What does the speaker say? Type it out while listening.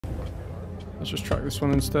Let's just track this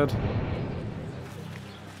one instead.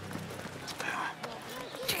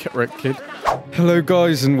 Get wrecked, kid. Hello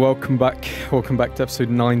guys and welcome back. Welcome back to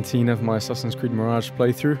episode 19 of my Assassin's Creed Mirage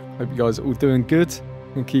playthrough. Hope you guys are all doing good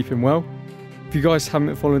and keeping well. If you guys haven't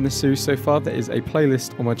been following this series so far, there is a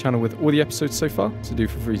playlist on my channel with all the episodes so far, so do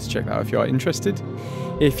feel free to check that out if you are interested.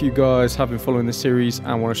 If you guys have been following the series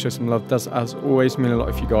and want to show some love, does as always mean a lot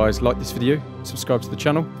if you guys like this video. Subscribe to the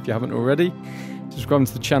channel if you haven't already. Subscribing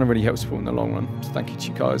to the channel really helps support in the long run, so thank you to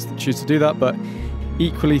you guys that choose to do that, but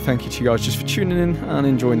equally thank you to you guys just for tuning in and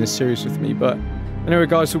enjoying this series with me. But anyway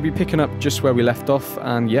guys, we'll be picking up just where we left off,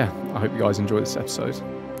 and yeah, I hope you guys enjoy this episode.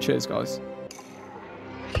 Cheers guys.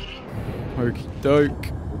 Okie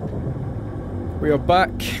doke. We are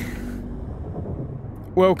back.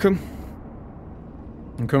 Welcome.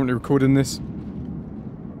 I'm currently recording this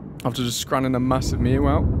after just scranning a massive meal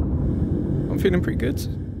out. I'm feeling pretty good.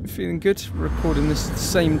 I'm feeling good. Recording this the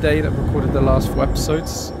same day that I recorded the last 4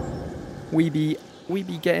 episodes. We be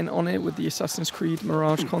getting on it with the Assassin's Creed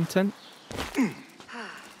Mirage content.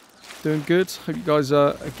 Doing good. Hope you guys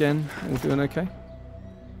are again all doing okay.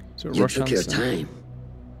 So you took your time.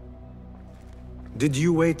 Did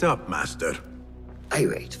you wait up, Master? I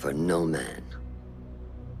wait for no man.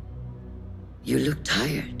 You look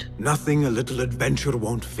tired. Nothing a little adventure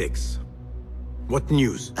won't fix. What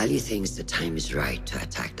news? Ali thinks the time is right to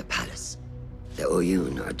attack the palace. The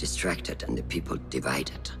Oyun are distracted and the people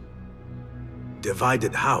divided.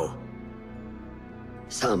 Divided how?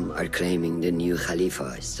 Some are claiming the new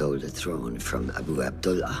Khalifa stole the throne from Abu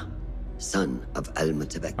Abdullah, son of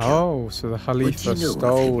Al-Mutabakkir. Oh, so the Khalifa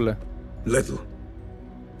stole. Little.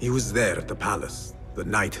 He was there at the palace, the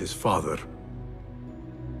night his father...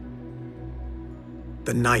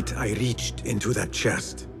 The night I reached into that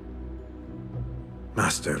chest.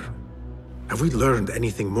 Master, have we learned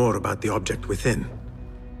anything more about the object within?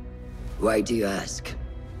 Why do you ask?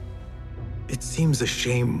 It seems a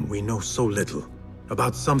shame we know so little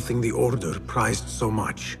about something the Order prized so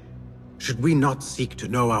much. Should we not seek to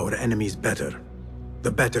know our enemies better,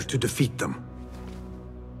 the better to defeat them?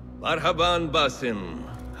 Marhaban, Basim.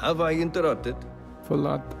 Have I interrupted?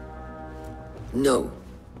 Fullad. No.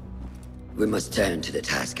 We must turn to the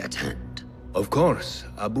task at hand. Of course,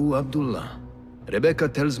 Abu Abdullah. Rebecca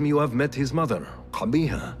tells me you have met his mother,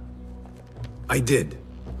 Qabiha. I did.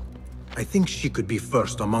 I think she could be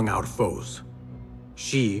first among our foes.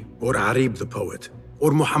 She, or Arib the poet,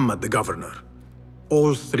 or Muhammad the governor.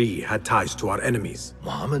 All 3 had ties to our enemies.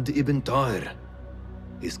 Muhammad ibn Tahir.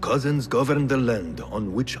 His cousins govern the land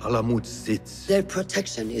on which Alamut sits. Their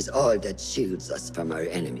protection is all that shields us from our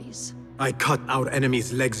enemies. I cut our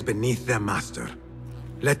enemies' legs beneath them, Master.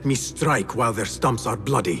 Let me strike while their stumps are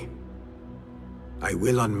bloody. I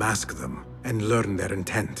will unmask them and learn their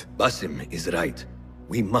intent. Basim is right.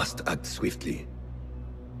 We must act swiftly.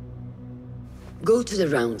 Go to the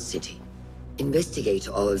Round City. Investigate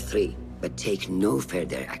all 3, but take no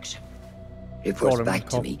further action. Report back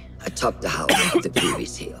to me atop the house of the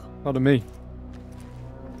previous hill. Not of me.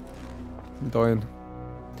 I'm dying.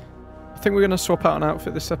 I think we're going to swap out an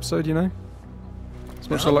outfit this episode, you know? As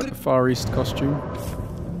much as I like the Far East costume.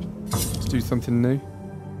 Let's do something new.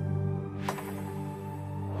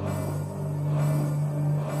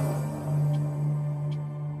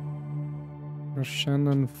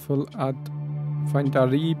 Shannon, full ad. Find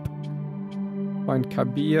Darib. Find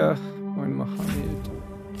Kabir. Find Mohammed.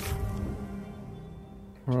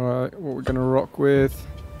 Alright, what we're gonna rock with.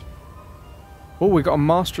 Oh, we got a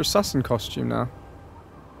Master Assassin costume now.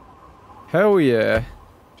 Hell yeah.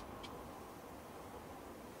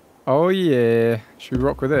 Oh yeah. Should we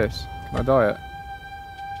rock with this? Can I dye it?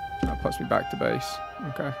 That puts me back to base.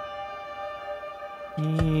 Okay.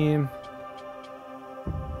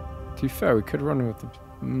 To be fair, we could run with the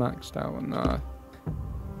maxed out one. Nah.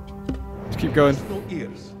 Let's keep going. No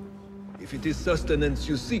ears. If it is sustenance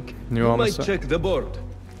you seek, New you armor might set. check the board.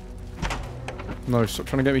 No, stop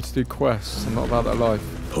trying to get me to do quests. I'm not about that life.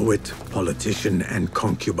 Poet, politician, and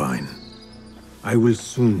concubine. I will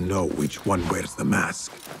soon know which one wears the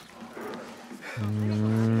mask.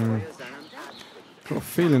 Got a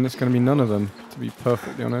feeling it's going to be none of them, to be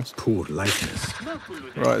perfectly honest. Poor likeness.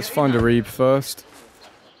 Right, let's find Arib first.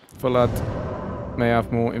 Fullad may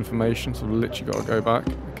have more information, so we've literally got to go back.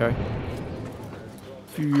 Okay.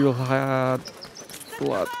 Fullad.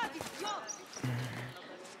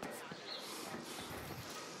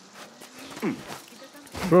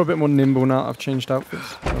 We're a bit more nimble now. I've changed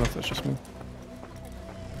outfits. I don't know if that's just me.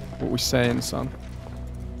 What we saying, son?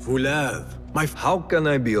 Fulad, How can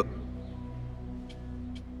I be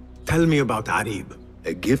tell me about Arib.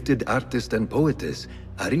 a gifted artist and poetess?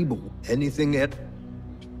 Aribu, anything else?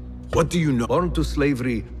 What do you know? Born to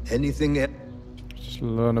slavery, anything else? Just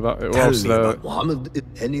learn about it. Tell me about Muhammad,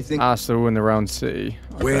 anything? So we're in the round city.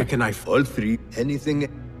 Okay. Where can I... All three, anything?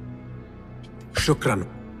 Shukran.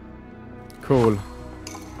 Cool.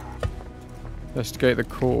 Investigate the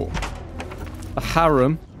court. The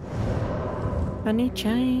harem. Honey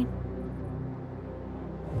chain.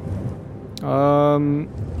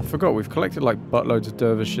 I forgot, we've collected like buttloads of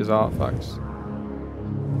dervishes artifacts.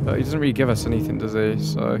 But he doesn't really give us anything, does he?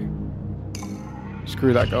 So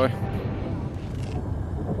screw that guy.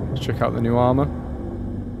 Let's check out the new armor.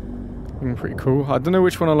 Looking pretty cool. I don't know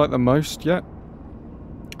which one I like the most yet.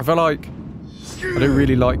 I feel like I don't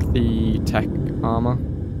really like the tech armor.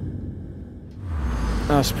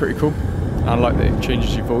 That's pretty cool. I like that it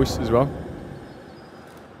changes your voice as well.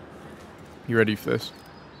 You ready for this?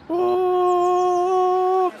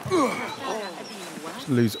 Just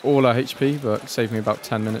lose all our HP, but save me about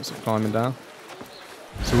 10 minutes of climbing down.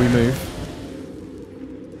 So we move.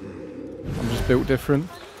 I'm just built different.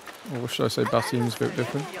 Or should I say Basim's built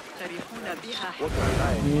different?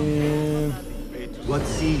 Yeah. What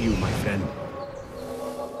see you, my friend?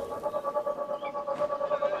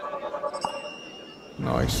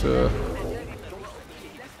 Nice.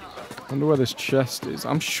 Wonder where this chest is.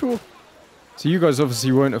 I'm sure. So you guys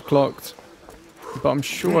obviously won't have clocked, but I'm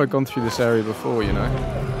sure I've gone through this area before, you know.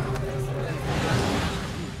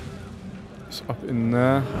 It's up in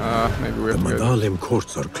there. Maybe we have to go. The Madalim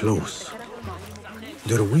courts are close.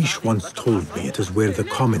 Derwish once told me it is where the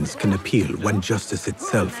commons can appeal when justice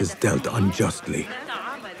itself is dealt unjustly.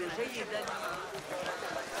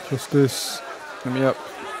 Justice. Let me up.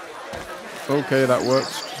 Okay, that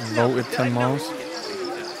works. Just vaulted 10 miles.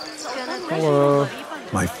 Hello.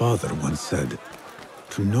 My father once said,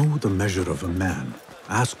 to know the measure of a man,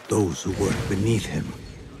 ask those who work beneath him.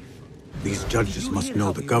 These judges must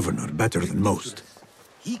know the governor better than most.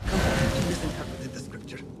 He completely misinterpreted the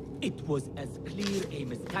scripture. It was as clear a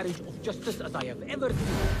miscarriage of justice as I have ever seen.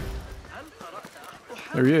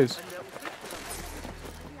 There he is.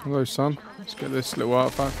 Hello, son. Let's get this little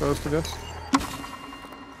artifact first, I guess.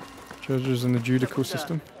 Judges in the judicial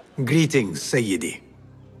system. Greetings, Sayyidi.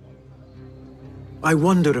 I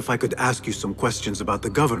wonder if I could ask you some questions about the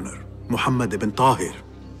governor, Muhammad ibn Tahir.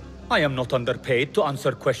 I am not underpaid to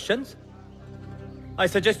answer questions. I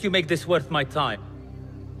suggest you make this worth my time.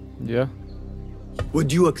 Yeah.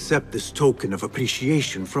 Would you accept this token of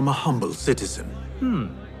appreciation from a humble citizen?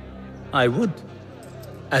 I would.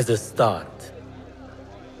 As a start.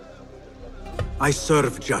 I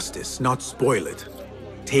serve justice, not spoil it.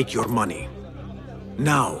 Take your money.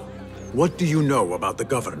 Now, what do you know about the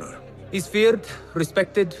governor? He's feared,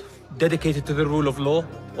 respected, dedicated to the rule of law,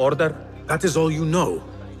 order. That is all you know.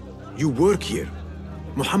 You work here.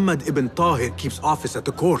 Muhammad ibn Tahir keeps office at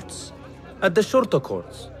the courts. At the shorter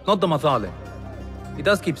courts, not the Mathalim. He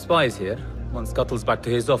does keep spies here. One scuttles back to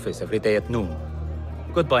his office every day at noon.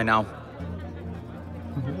 Goodbye now.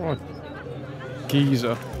 What?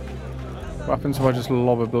 Geezer. What happens if I just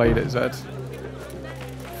lob a blade at his head?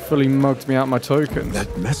 Fully mugged me out my tokens.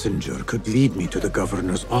 That messenger could lead me to the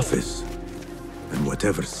governor's office. And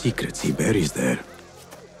whatever secrets he buries there.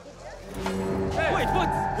 Wait,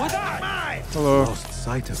 what's that? Hello. Lost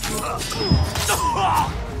sight of you.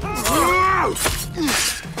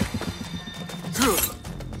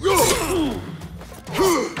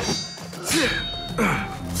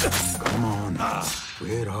 Come on.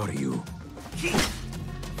 Where are you?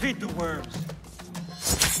 Feed the worms.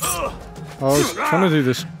 I was trying to do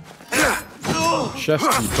this chest,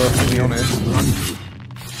 to be perfectly honest.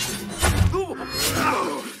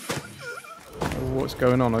 What's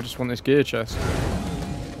going on? I just want this gear chest.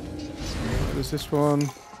 There's this one.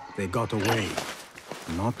 They got away.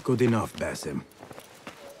 Not good enough, Basim.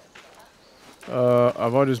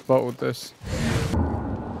 Have I just bottled this?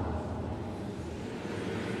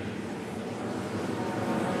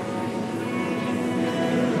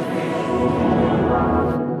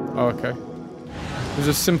 Oh, okay. It was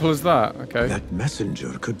as simple as that, okay. That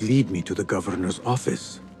messenger could lead me to the governor's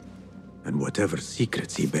office. And whatever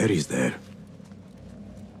secrets he buries there.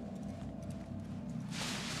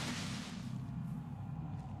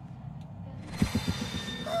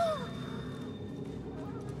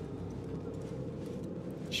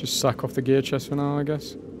 Just sack off the gear chest for now, I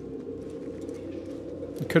guess.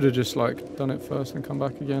 I could have just like done it first and come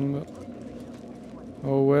back again, but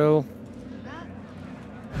oh well.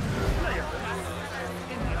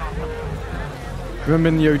 Remember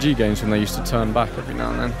in the OG games when they used to turn back every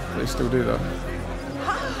now and then? They still do that.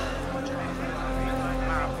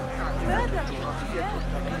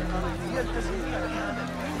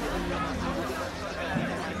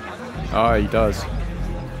 Ah, he does.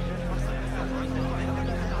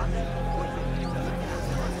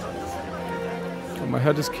 my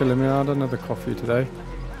head is killing me. I had another coffee today.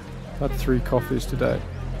 I had 3 coffees today.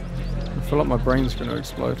 I feel like my brain's going to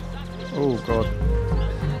explode. Oh god.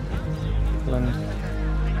 Blend.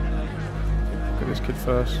 Look at this kid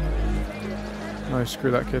first. No,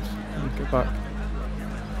 screw that kid. Get back.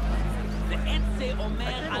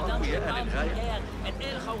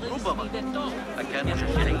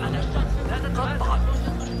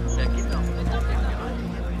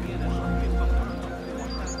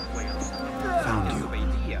 Found you.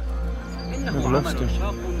 Never lost him.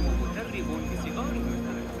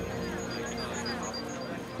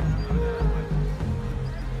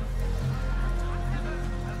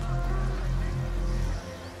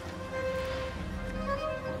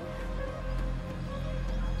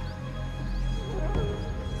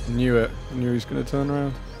 Knew it. I knew he was going to turn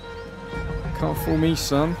around. Can't fool me,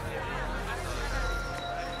 son.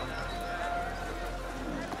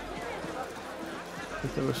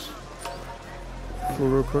 Look at this. Floor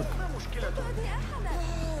real quick.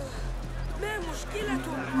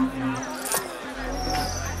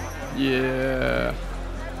 Yeah.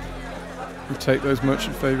 We take those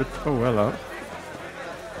merchant favored. Oh, hello.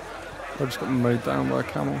 I just got mowed down by a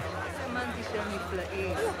camel.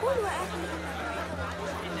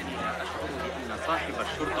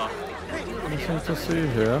 Nothing to see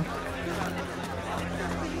here.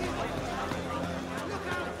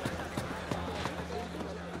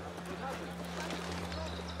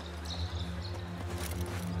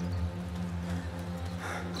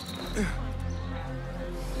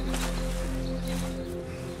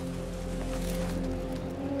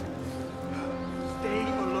 Stay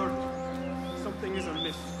alert. Something is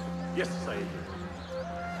amiss. Yes, Said.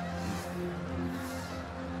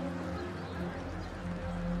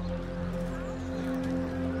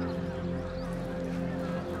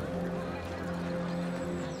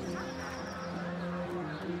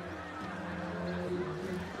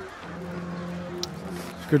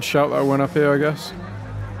 Good shout that I went up here, I guess.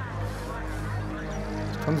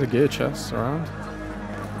 There's tons of gear chests around.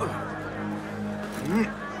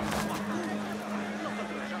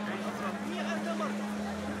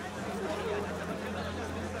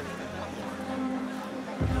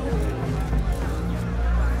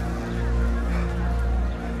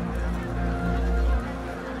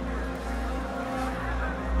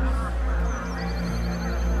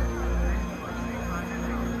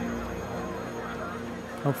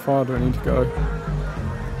 How far do I need to go?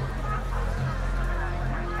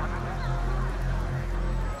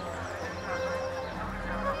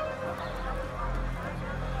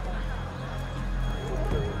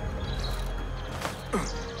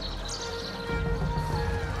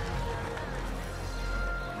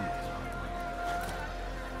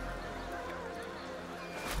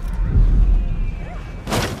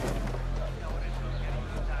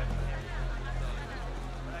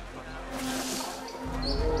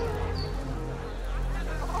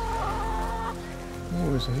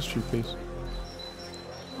 Oh, it's a history piece.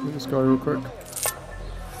 Look at this guy real quick.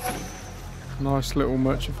 Nice little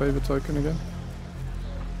merchant favor token again.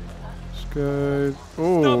 Let's go.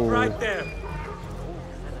 Oh. Stop right there.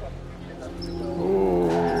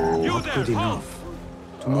 Oh. You Not there, good halt. enough.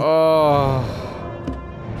 Oh.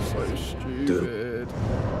 So stupid.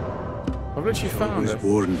 I've literally found Always it.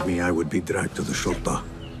 warned me I would be dragged to the Shurta.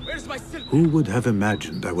 Where's my silver? Who would have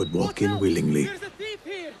imagined I would walk in willingly? There's a thief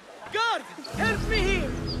here. Guard, help me here.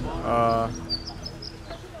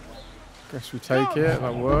 Guess we take it,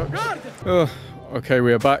 that works. Okay,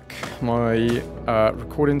 we are back. My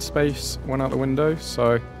recording space went out the window,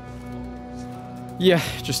 so yeah,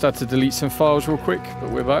 just had to delete some files real quick,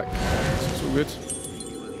 but we're back, so it's all good.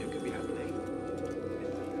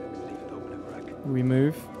 We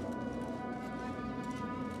move.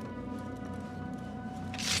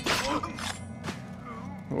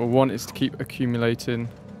 What I want is to keep accumulating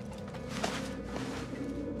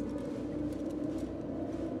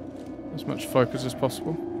as much focus as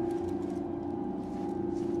possible.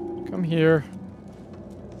 Come here.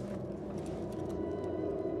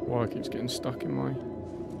 Why it keeps getting stuck in my...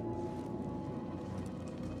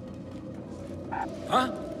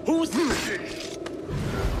 Huh? Who's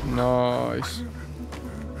Nice.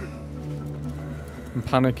 I'm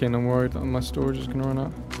panicking, I'm worried that my storage is going to run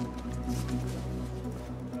out.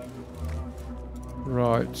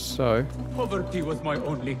 Right, so... Poverty was my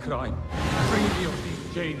only crime. Free me of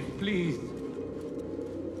these chains, please.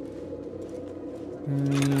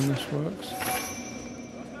 This works.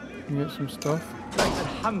 Can get some stuff.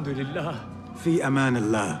 Alhamdulillah. في أمان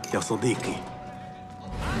الله يا صديقي.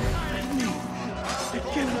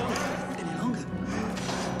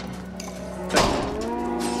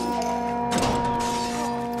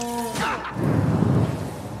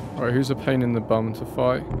 Alright, who's a pain in the bum to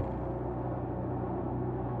fight?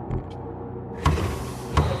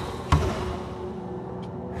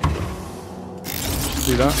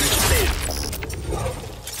 Do that.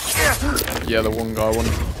 Yeah, the one guy won.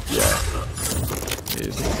 Yeah.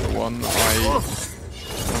 Is the one that I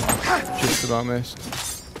just about missed.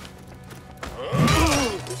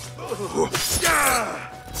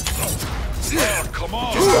 Come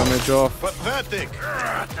on! Damage off. Pathetic!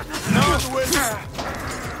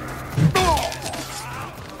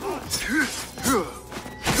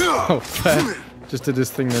 Oh, fair. Just did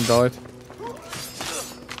his thing and died.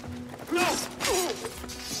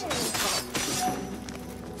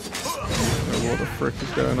 What the frick is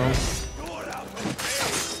going on?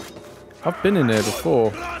 I've been in here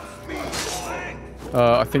before.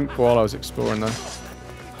 I think while I was exploring though.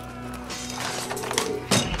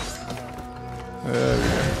 There we go.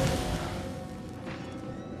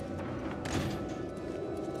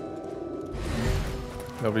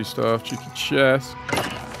 Lovely stuff, cheeky chest.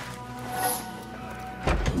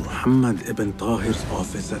 Muhammad ibn Tahir's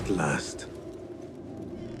office at last.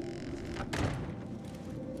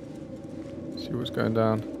 See what's going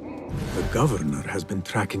down. The governor has been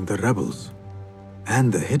tracking the rebels.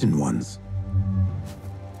 And the hidden ones.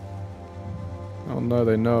 Oh no,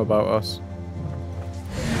 they know about us.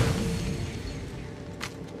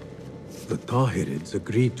 The Tahirids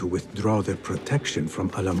agreed to withdraw their protection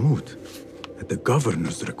from Alamut at the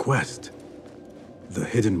governor's request. The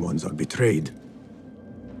hidden ones are betrayed.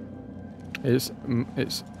 It's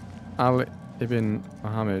Ali ibn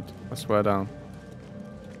Muhammad, I swear down.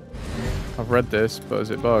 I've read this, but is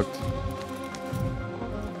it bugged?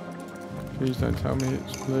 Please don't tell me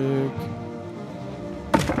it's bugged.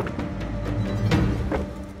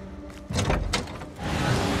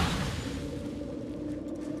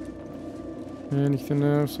 Anything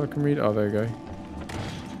else I can read? Oh, there you go.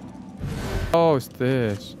 Oh, it's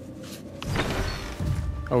this.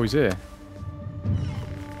 Oh, he's here.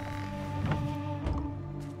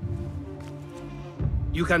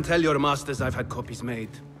 You can tell your masters I've had copies made.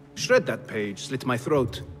 Shred that page, slit my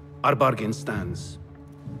throat. Our bargain stands.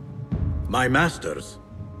 My masters?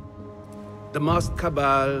 The masked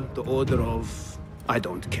cabal, the order of... I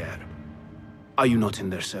don't care. Are you not in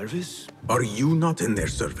their service? Are you not in their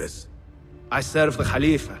service? I serve the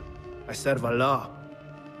Khalifa. I serve Allah.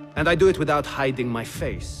 And I do it without hiding my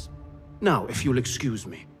face. Now, if you'll excuse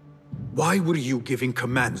me. Why were you giving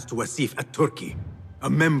commands to Asif at-Turki, a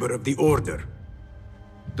member of the Order?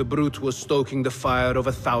 The brute was stoking the fire of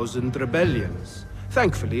 1,000 rebellions.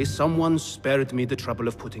 Thankfully, someone spared me the trouble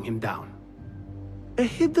of putting him down. A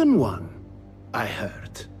hidden one, I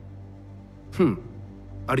heard.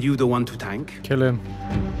 Are you the one to thank? Kill him.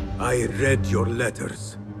 I read your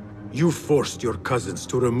letters. You forced your cousins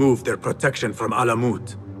to remove their protection from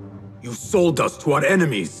Alamut. You sold us to our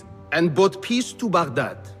enemies. And brought peace to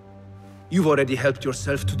Baghdad. You've already helped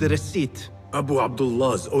yourself to the receipt. Abu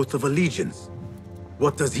Abdullah's oath of allegiance.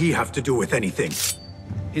 What does he have to do with anything?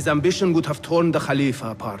 His ambition would have torn the Khalifa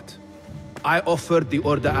apart. I offered the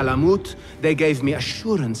Order Alamut. They gave me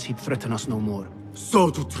assurance he'd threaten us no more. So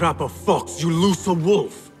to trap a fox, you loose a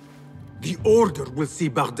wolf. The Order will see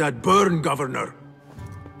Baghdad burn, Governor.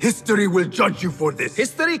 History will judge you for this.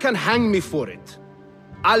 History can hang me for it.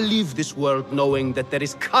 I'll leave this world knowing that there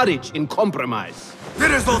is courage in compromise.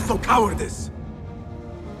 There is also cowardice.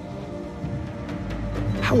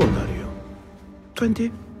 How old are you?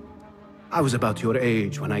 20? I was about your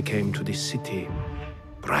age when I came to this city.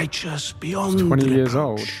 Righteous beyond 20 years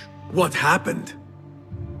reproach. old. What happened?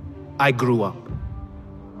 I grew up.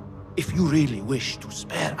 If you really wish to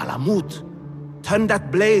spare Alamut, turn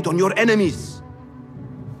that blade on your enemies.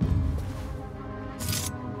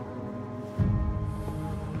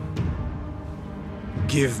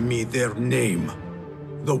 Give me their name.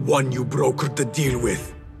 The one you brokered the deal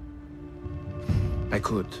with. I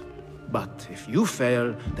could. But if you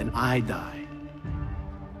fail, then I die.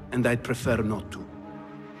 And I'd prefer not to.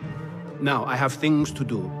 Now, I have things to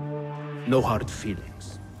do. No hard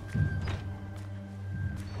feelings.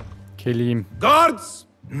 Kill him. Guards!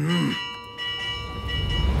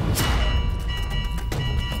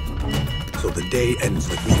 So the day ends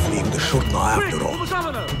with me fleeing the Shurta after all.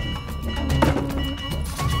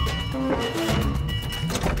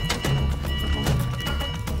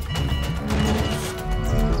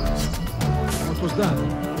 What was that?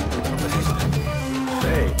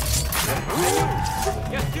 Hey.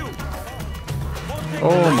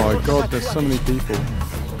 Oh my god, there's so many people. I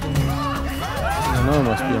know there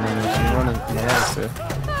must be ammunition running from the house here.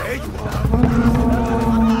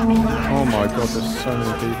 Oh my god, there's so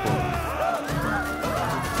many people.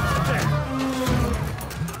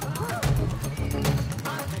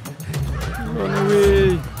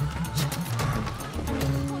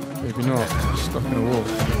 not. He's stuck in a wall.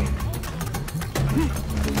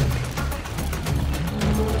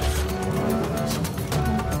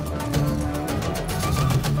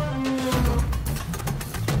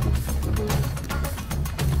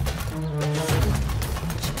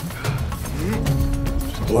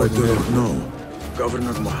 Order of no.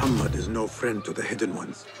 Governor Muhammad is no friend to the Hidden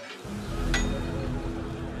Ones.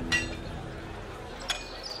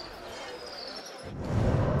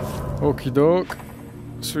 Okie doke.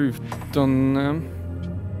 So we've done them.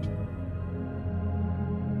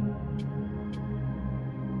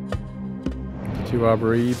 To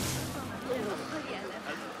Abrib.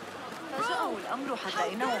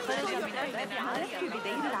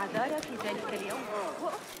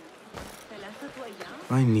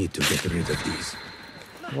 I need to get rid of these.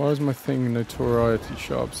 Why is my thing notoriety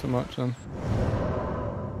sharp so much then?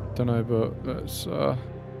 Don't know, but that's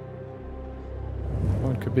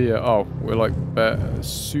one could be it. Oh, we're like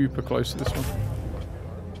super close to this one.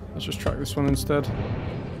 Let's just track this one instead.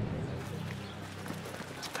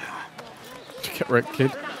 Get wrecked,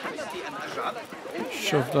 kid.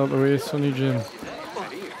 Shoved out the way, Sonny Jim.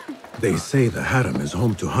 They say the harem is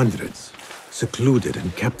home to hundreds, secluded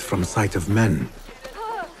and kept from sight of men.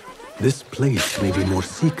 This place may be more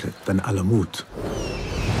secret than Alamut.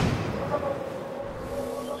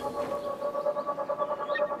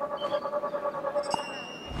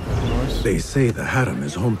 Nice. They say the harem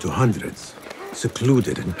is home to hundreds,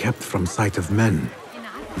 secluded and kept from sight of men.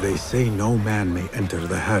 They say no man may enter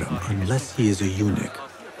the harem unless he is a eunuch,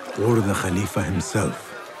 or the Khalifa himself.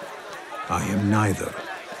 I am neither,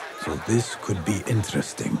 so this could be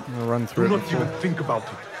interesting. I'll run through Do it not before. even think about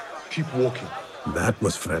it. Keep walking. That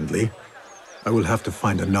was friendly. I will have to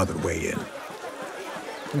find another way in.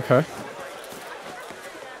 Okay.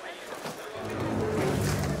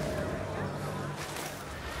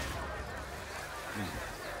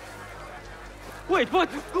 Wait, what?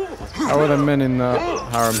 How are the men in the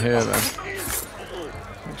harem here then?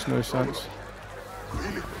 Makes no sense.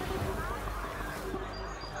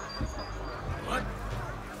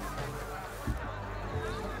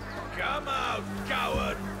 Come out,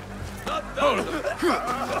 coward!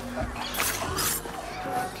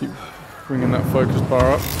 Keep bringing that focus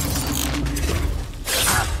bar up.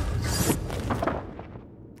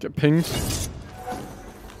 Get pinged.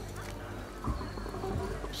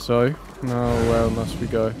 So, now where must we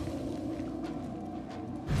go?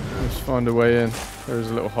 Let's find a way in. There is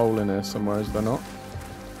a little hole in here somewhere, is there not?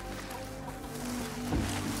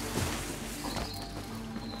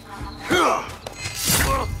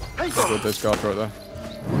 Good, there's guard right there.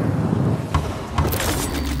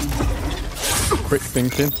 Quick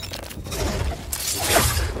thinking.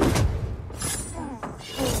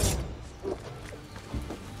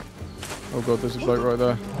 Oh god, there's a bloke right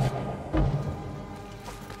there.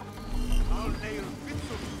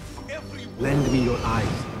 Lend me your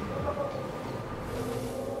eyes.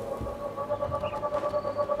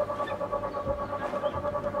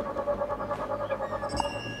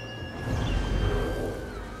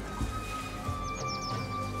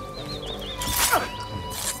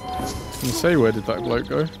 Can you say where did that bloke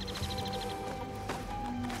go?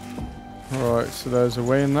 Alright, so there's a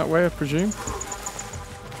way in that way, I presume?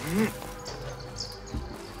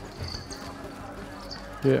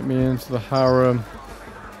 Get me into the harem.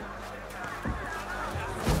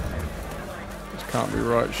 This can't be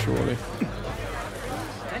right, surely.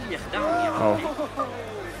 Oh.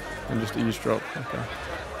 And just eavesdrop, okay.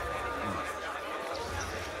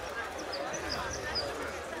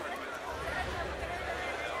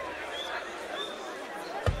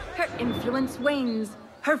 Her influence wanes.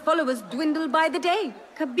 Her followers dwindle by the day.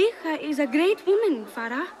 Kabiha is a great woman,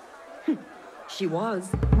 Farah. She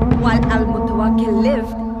was, while Al-Mutawakkil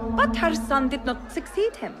lived, but her son did not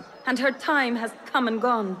succeed him, and her time has come and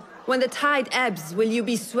gone. When the tide ebbs, will you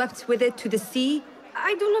be swept with it to the sea?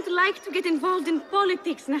 I do not like to get involved in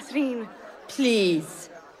politics, Nasreen. Please.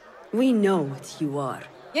 We know what you are.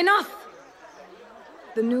 Enough!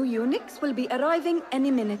 The new eunuchs will be arriving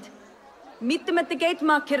any minute. Meet them at the gate,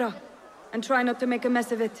 Makira, and try not to make a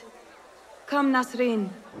mess of it. Come, Nasreen.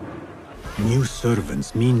 New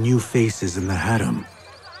servants mean new faces in the harem.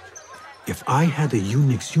 If I had a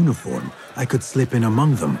eunuch's uniform, I could slip in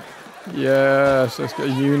among them. Yes, let's get a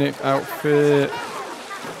eunuch outfit.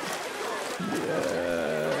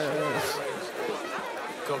 Yes.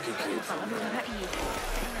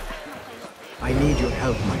 I need your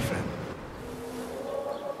help, my friend.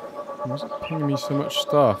 Why is it pinging me so much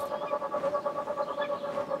stuff?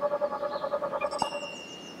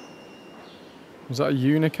 Was that a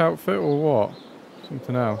eunuch outfit or what?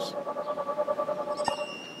 Something else.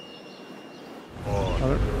 I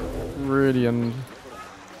don't really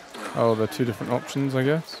oh, they're two different options, I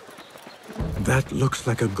guess. That looks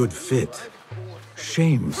like a good fit.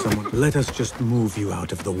 Shame someone... Let us just move you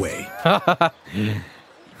out of the way.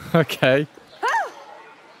 Okay.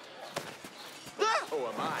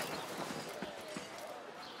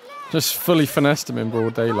 Just fully finessed him in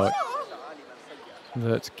broad daylight.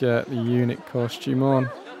 Let's get the eunuch costume on.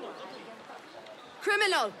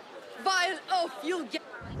 Criminal! Vile oaf, you'll get...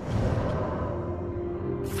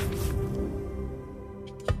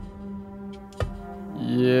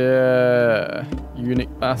 Yeah. Eunuch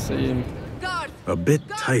Basim. A bit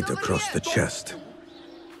tight across the chest.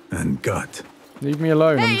 And gut. Leave me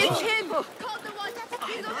alone. Hey,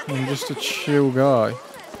 I'm just a chill guy.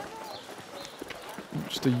 I'm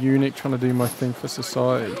just a eunuch trying to do my thing for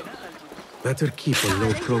society. Better keep a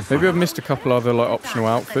low profile. Maybe I've missed a couple other like optional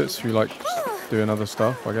outfits who like doing other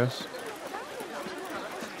stuff, I guess.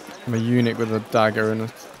 I'm a eunuch with a dagger and a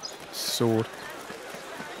sword.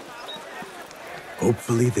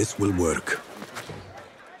 Hopefully this will work.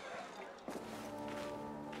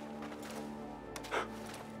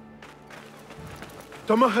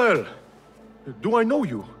 Tamahel, do I know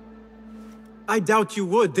you? I doubt you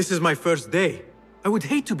would. This is my first day. I would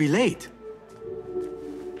hate to be late.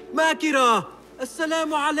 Makira!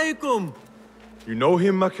 Assalamu alaikum! You know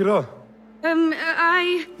him, Makira?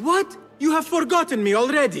 What? You have forgotten me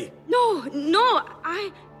already? No,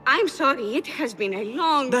 I'm sorry. It has been a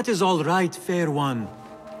long... That is all right, fair one.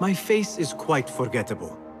 My face is quite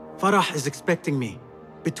forgettable. Farah is expecting me.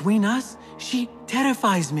 Between us, she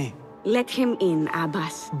terrifies me. Let him in,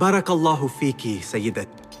 Abbas. Barakallahu fiki, Sayyidat.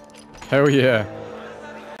 Hell yeah.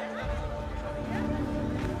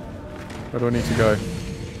 Where do I need to go?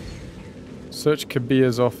 Search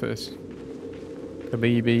Kabir's office.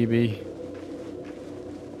 Kabir.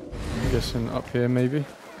 I'm guessing up here, maybe.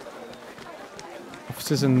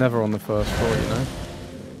 Offices are never on the first floor, you know.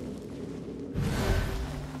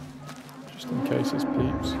 Just in case it's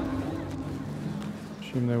peeps.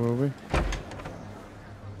 Assume there will be.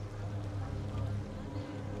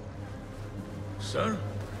 Sir?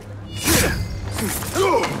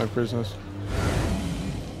 No business.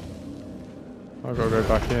 I've got to go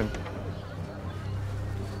back in.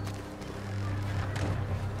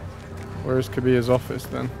 Where is Kabir's office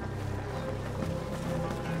then?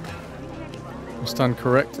 I stand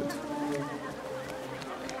corrected.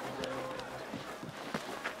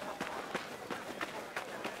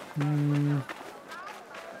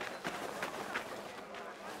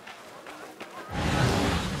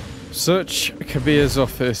 Search Kabir's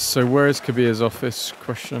office. So where is Kabir's office?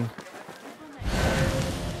 Question.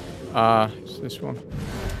 Ah, it's this one.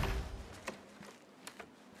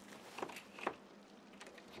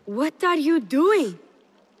 What are you doing?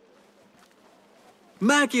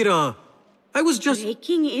 Makira! I was just...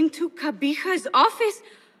 Breaking into Kabiha's office?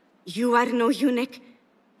 You are no eunuch.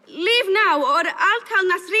 Leave now, or I'll tell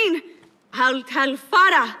Nasreen. I'll tell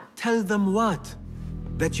Farah. Tell them what?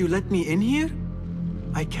 That you let me in here?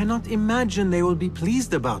 I cannot imagine they will be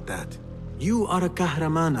pleased about that. You are a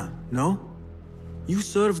kahramana, no? You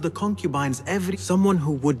serve the concubines someone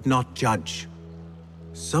who would not judge.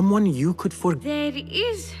 Someone you could forgive. There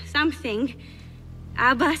is something.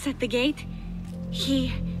 Abbas at the gate.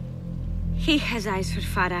 He has eyes for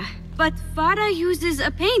Farah. But Farah uses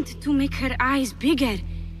a paint to make her eyes bigger.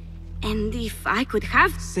 And if I could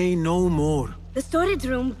have... Say no more. The storage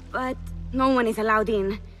room, but no one is allowed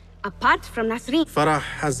in. Apart from Nasreen. Farah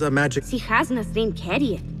has a magic... She has Nasreen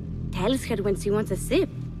carry it. Tells her when she wants a sip.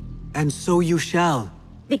 And so you shall.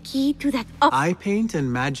 The key to that... Eye paint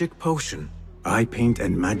and magic potion. Eye paint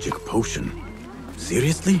and magic potion.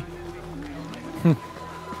 Seriously?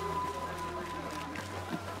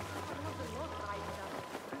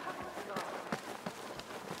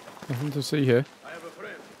 Nothing to see here. I have a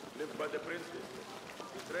friend, lives by the princess.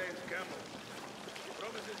 He trains camels. He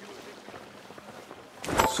promises he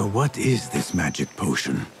will... So what is this magic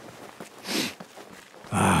potion?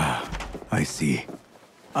 Ah, I see.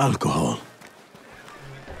 Alcohol.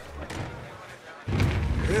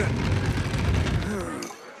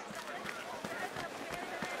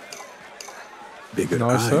 Bigger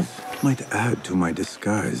Nicer. eyes might add to my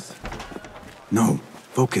disguise. No,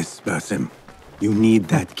 focus, Basim. You need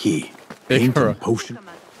that key. Paint and potion.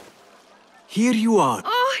 Here you are.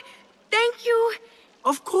 Oh, thank you.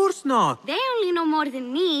 Of course not. They only know more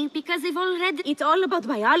than me because they've all read it's all about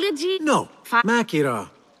biology. No, Makira.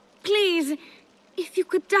 Please, if you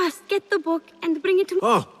could just get the book and bring it to me.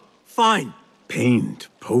 Oh, fine. Paint,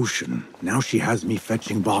 potion. Now she has me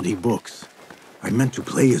fetching bawdy books. I meant to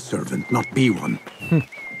play a servant, not be one.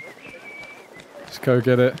 Let's go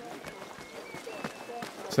get it.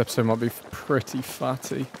 This episode might be pretty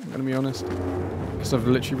fatty, I'm going to be honest. Because I've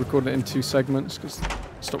literally recorded it in 2 segments, because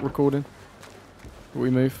stop recording. We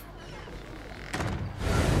move.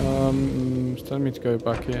 It's telling me to go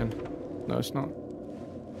back in. No, it's not.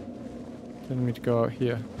 It's telling me to go out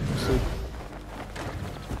here. Let's see.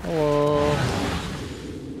 Hello.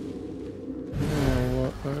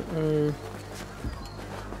 Oh.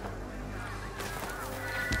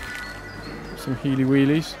 Some healy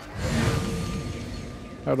wheelies.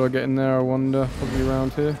 How do I get in there, I wonder? Probably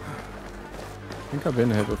around here. I think I've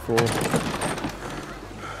been here before.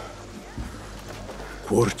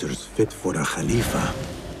 Quarters fit for a Khalifa.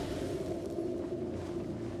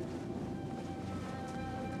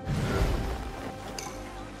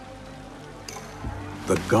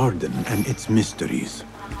 The garden and its mysteries.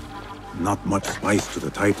 Not much spice to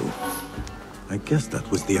the title. I guess that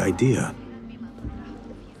was the idea.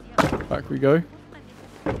 Back we go.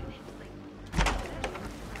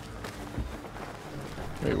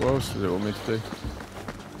 Wait, what else does it want me to do?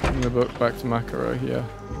 I'm gonna book back to Makara here.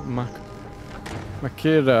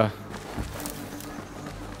 Makira.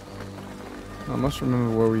 I must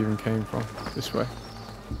remember where we even came from. This way.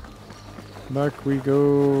 Back we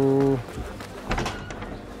go.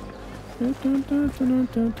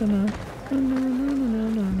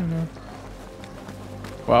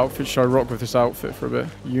 What outfit should I rock with this outfit for a bit?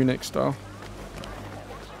 Eunuch style.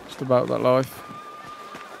 Just about that life.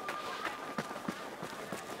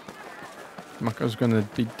 Maka's gonna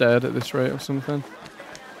be dead at this rate or something.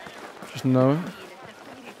 Just know it.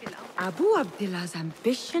 Abu Abdullah's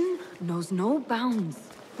ambition knows no bounds.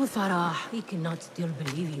 Farah, he cannot still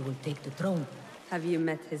believe he will take the throne. Have you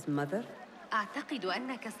met his mother? أعتقد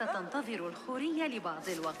أنك ستنتظر الخورية لبعض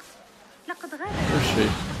الوقت. لقد Where is she?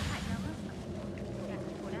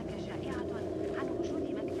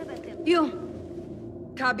 You.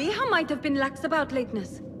 Kabiha might have been lax about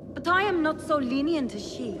lateness, but I am not so lenient as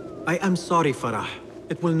she. I am sorry, Farah.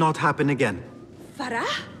 It will not happen again. Farah?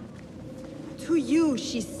 To you,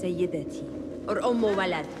 she's Sayyidati, or Ummu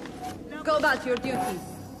Walad. Go about your duties.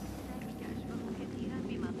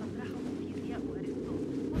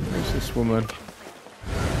 Who's this woman?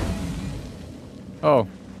 Oh.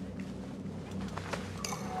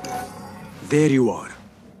 There you are.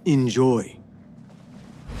 Enjoy.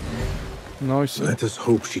 Nice. Let us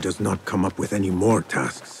hope she does not come up with any more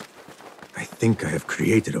tasks. I think I have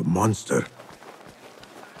created a monster.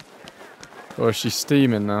 Oh, she's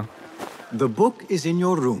steaming now. The book is in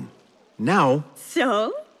your room. Now...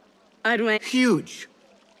 So? Are we... Huge.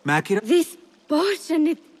 Makira... This potion,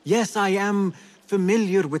 it... Yes, I am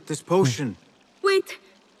familiar with this potion. Wait.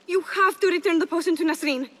 You have to return the potion to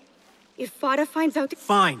Nasreen. If Farah finds out...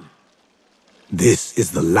 Fine. This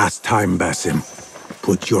is the last time, Basim.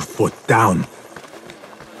 Put your foot down.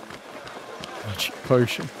 Magic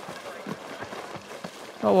potion.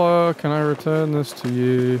 Hello, can I return this to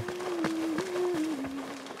you?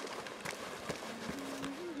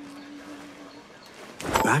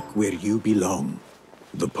 Back where you belong.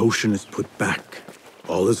 The potion is put back.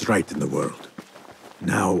 All is right in the world.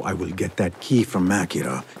 Now I will get that key from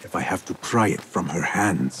Makira if I have to pry it from her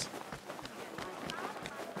hands.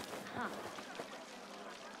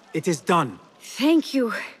 It is done. Thank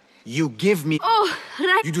you. You give me... Oh,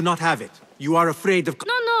 right. You do not have it. You are afraid of...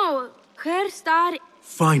 No. Kerstar...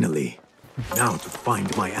 Finally. Now to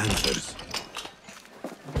find my answers.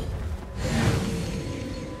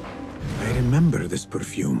 I remember this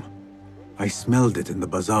perfume. I smelled it in the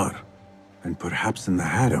bazaar. And perhaps in the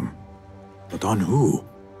harem. But on who?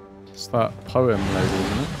 It's that poem lady,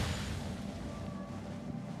 isn't it?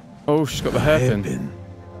 Oh, she's got the hairpin.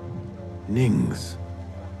 Nings.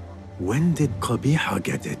 When did Qabiha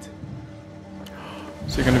get it?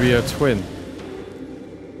 Is it going to be a twin?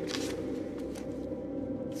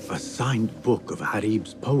 A signed book of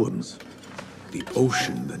Harib's poems. The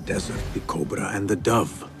ocean, the desert, the cobra, and the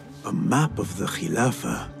dove. A map of the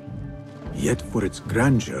Khilafah. Yet for its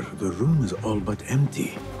grandeur, the room is all but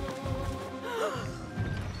empty.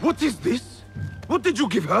 What is this? What did you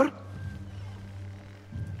give her?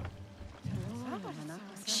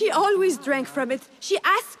 She always drank from it. She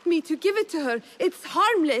asked me to give it to her. It's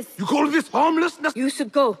harmless. You call this harmlessness? You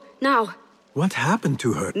should go, now. What happened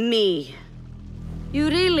to her? Me. You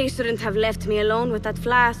really shouldn't have left me alone with that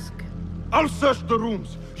flask. I'll search the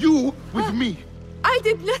rooms. You with me. I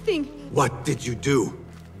did nothing. What did you do?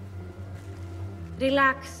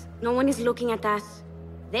 Relax. No one is looking at us.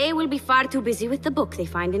 They will be far too busy with the book they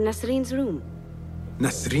find in Nasreen's room.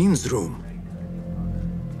 Nasreen's room?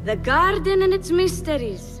 The garden and its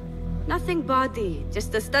mysteries. Nothing bawdy,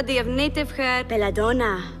 just a study of native herb,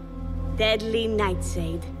 belladonna, deadly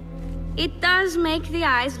nightshade. It does make the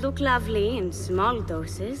eyes look lovely in small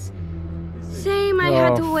doses. Shame I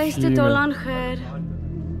had to waste it all on her.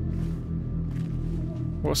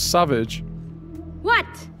 What savage? What?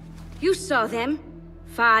 You saw them?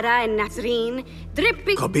 Farah and Nasreen,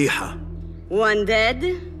 dripping... Qabiha. One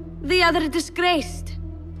dead, the other disgraced.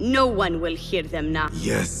 No one will hear them now.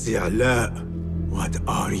 Yes, Ala. What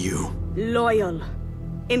are you? Loyal.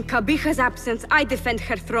 In Qabiha's absence, I defend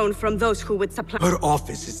her throne from those who would supply... Her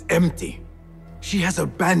office is empty. She has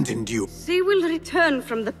abandoned you. She will return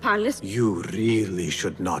from the palace. You really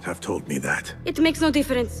should not have told me that. It makes no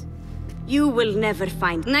difference. You will never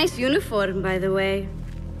find... Nice uniform, by the way.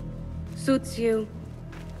 Suits you.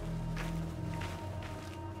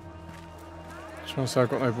 Trying to say I've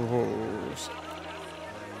got no balls.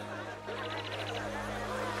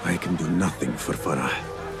 I can do nothing for Farah.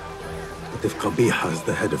 But if Qabiha is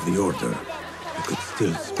the head of the Order, I could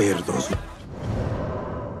still spare those...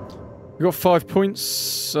 We got 5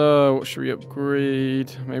 points. What should we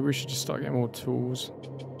upgrade? Maybe we should just start getting more tools.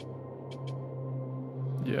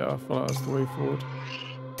 Yeah, I feel like that's the way forward.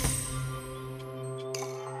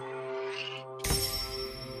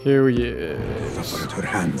 Here he is. At her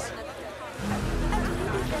hands.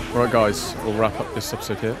 Right, guys, we'll wrap up this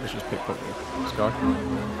episode here. Let's just pick up this guy.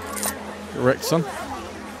 Correct, son.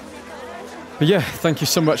 But yeah, thank you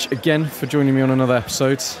so much again for joining me on another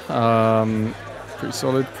episode. Pretty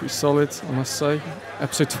solid, I must say.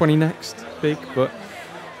 Episode 20 next, big, but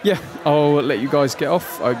yeah, I'll let you guys get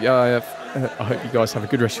off. I hope you guys have a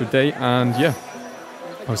good rest of your day, and yeah,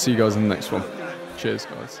 I'll see you guys in the next one. Cheers,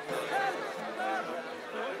 guys.